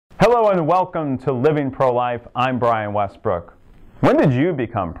Hello and welcome to Living Pro-Life. I'm Brian Westbrook. When did you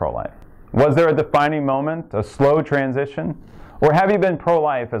become pro-life? Was there a defining moment, a slow transition? Or have you been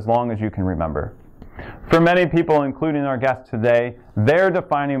pro-life as long as you can remember? For many people, including our guest today, their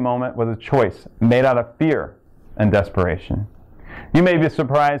defining moment was a choice made out of fear and desperation. You may be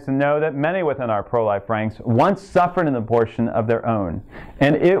surprised to know that many within our pro-life ranks once suffered an abortion of their own,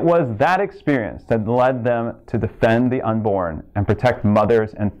 and it was that experience that led them to defend the unborn and protect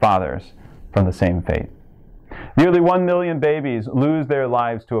mothers and fathers from the same fate. Nearly 1 million babies lose their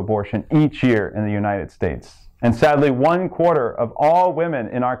lives to abortion each year in the United States, and sadly 1/4 of all women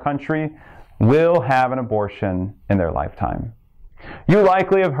in our country will have an abortion in their lifetime. You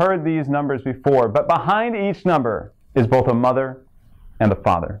likely have heard these numbers before, but behind each number is both a mother and a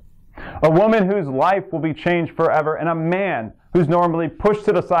father. A woman whose life will be changed forever, and a man who's normally pushed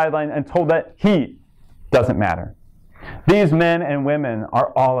to the sideline and told that he doesn't matter. These men and women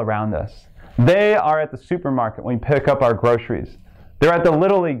are all around us. They are at the supermarket when we pick up our groceries. They're at the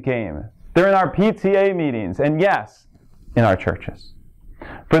Little League game. They're in our PTA meetings, and yes, in our churches.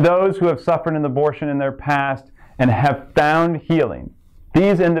 For those who have suffered an abortion in their past and have found healing,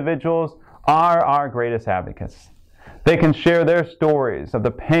 these individuals are our greatest advocates. They can share their stories of the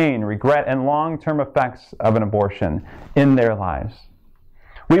pain, regret, and long-term effects of an abortion in their lives.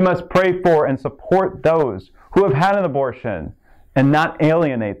 We must pray for and support those who have had an abortion and not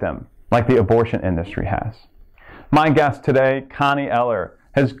alienate them like the abortion industry has. My guest today, Connie Eller,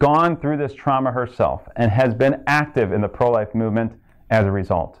 has gone through this trauma herself and has been active in the pro-life movement as a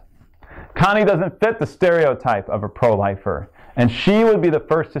result. Connie doesn't fit the stereotype of a pro-lifer, and she would be the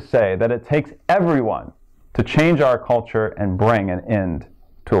first to say that it takes everyone to change our culture and bring an end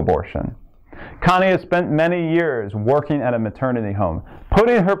to abortion. Connie has spent many years working at a maternity home,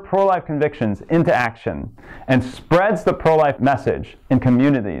 putting her pro-life convictions into action, and spreads the pro-life message in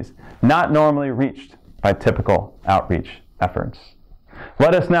communities not normally reached by typical outreach efforts.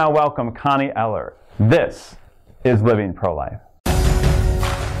 Let us now welcome Connie Eller. This is Living Pro-Life.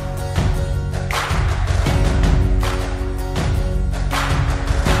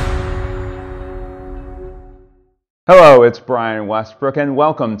 Hello, it's Brian Westbrook, and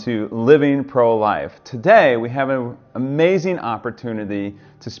welcome to Living Pro-Life. Today, we have an amazing opportunity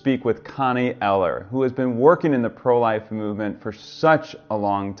to speak with Connie Eller, who has been working in the pro-life movement for such a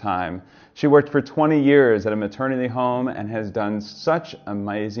long time. She worked for 20 years at a maternity home and has done such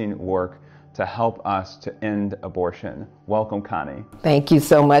amazing work to help us to end abortion. Welcome, Connie. Thank you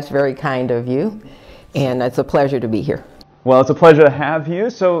so much. Very kind of you, and it's a pleasure to be here. Well, it's a pleasure to have you.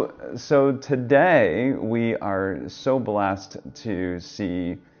 So today we are so blessed to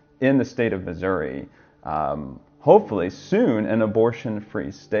see in the state of Missouri, hopefully soon, an abortion-free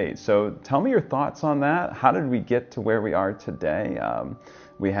state. So tell me your thoughts on that. How did we get to where we are today?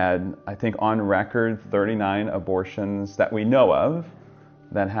 We had, I think, on record 39 abortions that we know of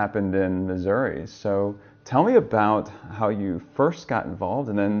that happened in Missouri. So tell me about how you first got involved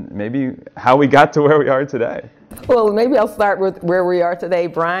and then maybe how we got to where we are today. Well, maybe I'll start with where we are today.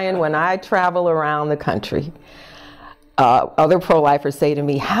 Brian, when I travel around the country, other pro-lifers say to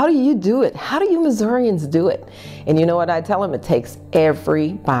me, how do you do it? How do you Missourians do it? And you know what I tell them? It takes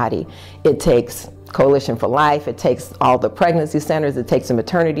everybody. It takes Coalition for Life, it takes all the pregnancy centers, it takes the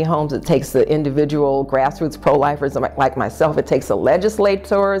maternity homes, it takes the individual grassroots pro-lifers like myself, it takes the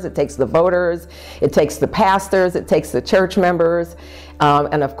legislators, it takes the voters, it takes the pastors, it takes the church members,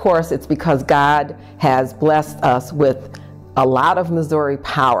 and of course it's because God has blessed us with a lot of Missouri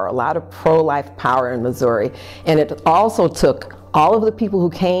power, a lot of pro-life power in Missouri, and it also took all of the people who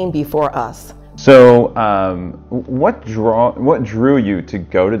came before us. So what drew you to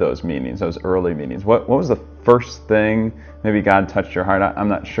go to those meetings, those early meetings? What was the first thing? Maybe God touched your heart, I'm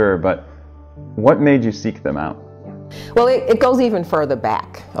not sure, but what made you seek them out? Well, it goes even further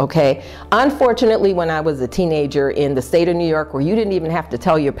back, okay? Unfortunately, when I was a teenager in the state of New York, where you didn't even have to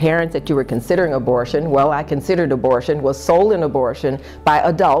tell your parents that you were considering abortion, well, I considered abortion, was sold an abortion by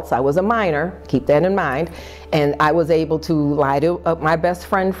adults. I was a minor, keep that in mind, and I was able to lie to my best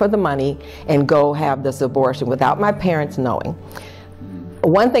friend for the money and go have this abortion without my parents knowing.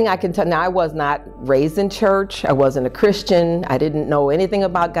 One thing I can tell, now I was not raised in church, I wasn't a Christian, I didn't know anything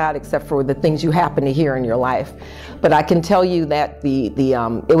about God except for the things you happen to hear in your life. But I can tell you that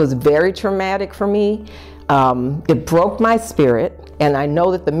it was very traumatic for me. It broke my spirit, and I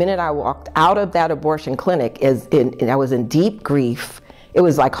know that the minute I walked out of that abortion clinic, I was in deep grief. It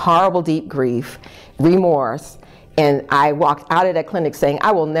was like horrible deep grief, remorse, and I walked out of that clinic saying,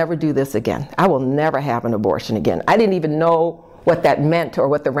 I will never do this again. I will never have an abortion again. I didn't even know what that meant or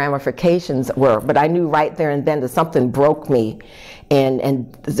what the ramifications were, but I knew right there and then that something broke me,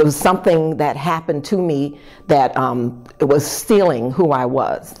 And there was something that happened to me that it was stealing who I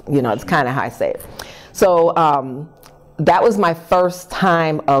was. You know, it's kind of how I say it. So that was my first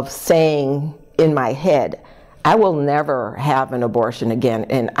time of saying in my head, I will never have an abortion again,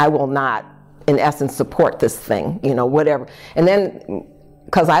 and I will not, in essence, support this thing, you know, whatever. And then,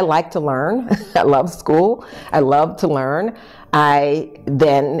 because I like to learn, I love school, I love to learn,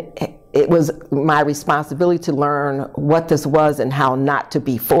 it was my responsibility to learn what this was and how not to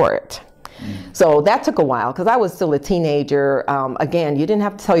be for it. So that took a while because I was still a teenager. Again, you didn't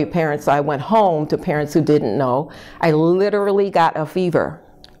have to tell your parents, so I went home to parents who didn't know. I literally got a fever.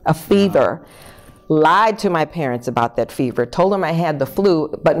 Lied to my parents about that fever, told them I had the flu,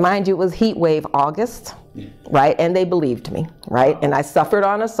 but mind you, it was heat wave August, right? And they believed me, right? And I suffered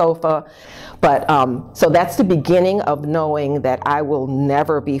on a sofa. But so that's the beginning of knowing that I will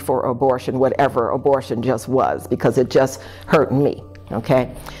never be for abortion, whatever abortion just was, because it just hurt me.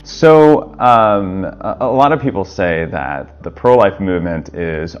 Okay. So a lot of people say that the pro-life movement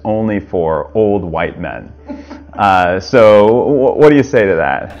is only for old white men. So what do you say to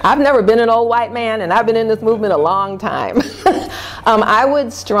that? I've never been an old white man, and I've been in this movement a long time. I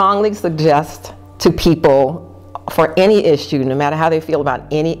would strongly suggest to people, for any issue, no matter how they feel about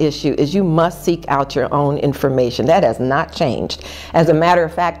any issue, is you must seek out your own information. That has not changed. As a matter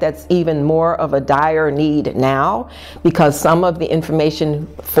of fact, that's even more of a dire need now, because some of the information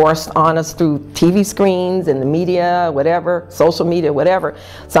forced on us through TV screens and the media, whatever, social media, whatever,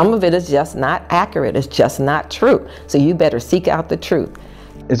 some of it is just not accurate. It's just not true. So you better seek out the truth.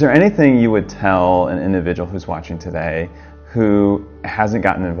 Is there anything you would tell an individual who's watching today who hasn't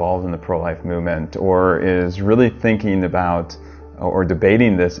gotten involved in the pro-life movement or is really thinking about or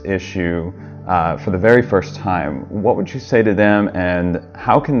debating this issue for the very first time? What would you say to them, and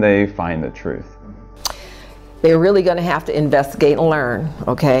how can they find the truth? They're really going to have to investigate and learn,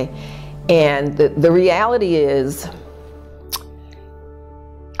 okay? And the reality is,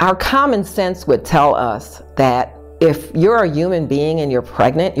 our common sense would tell us that if you're a human being and you're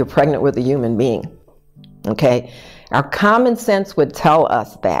pregnant with a human being, okay? Our common sense would tell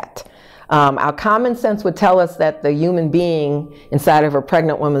us that. Our common sense would tell us that the human being inside of a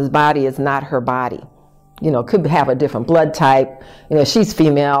pregnant woman's body is not her body. You know, could have a different blood type. You know, she's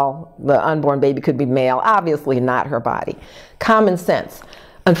female, the unborn baby could be male, obviously not her body. Common sense.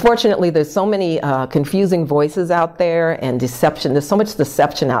 Unfortunately, there's so many confusing voices out there and deception. There's so much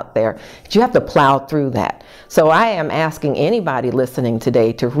deception out there that you have to plow through that. So I am asking anybody listening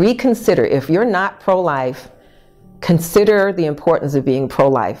today to reconsider. If you're not pro-life, consider the importance of being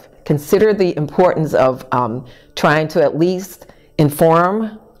pro-life. Consider the importance of trying to at least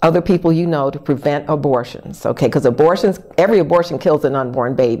inform other people you know to prevent abortions, okay? Because every abortion kills an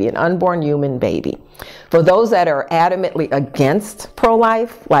unborn baby, an unborn human baby. For those that are adamantly against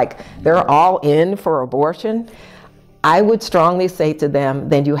pro-life, like they're all in for abortion, I would strongly say to them,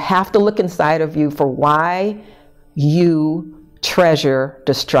 then you have to look inside of you for why you treasure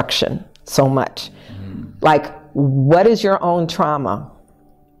destruction so much. Like, what is your own trauma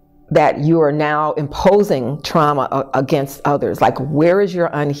that you are now imposing trauma against others? Like, where is your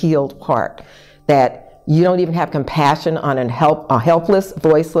unhealed part that you don't even have compassion on a helpless,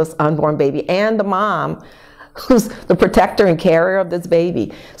 voiceless, unborn baby and the mom who's the protector and carrier of this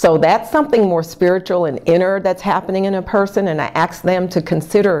baby? So that's something more spiritual and inner that's happening in a person, and I ask them to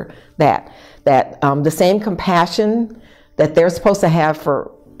consider that the same compassion that they're supposed to have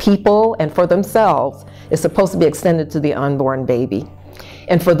for people and for themselves is supposed to be extended to the unborn baby.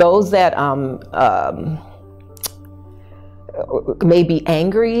 And for those that may be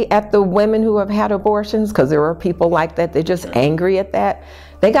angry at the women who have had abortions, because there are people like that, they're just angry at that,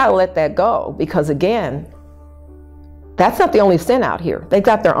 they got to let that go, because again, that's not the only sin out here. They've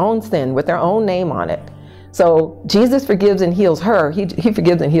got their own sin with their own name on it. So Jesus forgives and heals her. He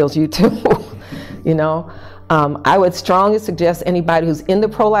forgives and heals you too. You know? I would strongly suggest anybody who's in the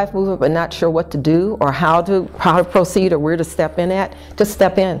pro-life movement but not sure what to do or how to proceed or where to step in at, just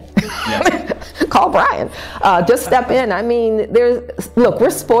step in. Yeah. Call Brian. Just step in. I mean, look, we're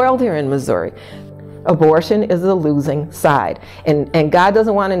spoiled here in Missouri. Abortion is the losing side. And God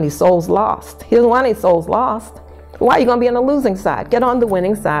doesn't want any souls lost. He doesn't want any souls lost. Why are you going to be on the losing side? Get on the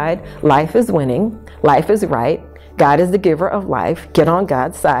winning side. Life is winning. Life is right. God is the giver of life. Get on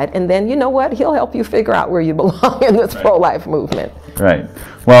God's side, and then you know what? He'll help you figure out where you belong in this pro-life movement. Right.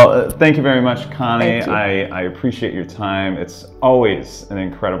 Well, thank you very much, Connie. Thank you. I appreciate your time. It's always an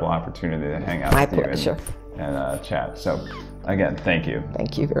incredible opportunity to hang out with pleasure. You and chat. So, again, thank you.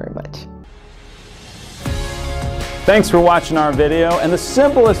 Thank you very much. Thanks for watching our video, and the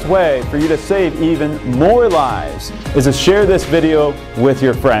simplest way for you to save even more lives is to share this video with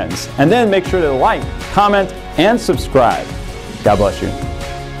your friends. And then make sure to like, comment, and subscribe. God bless you.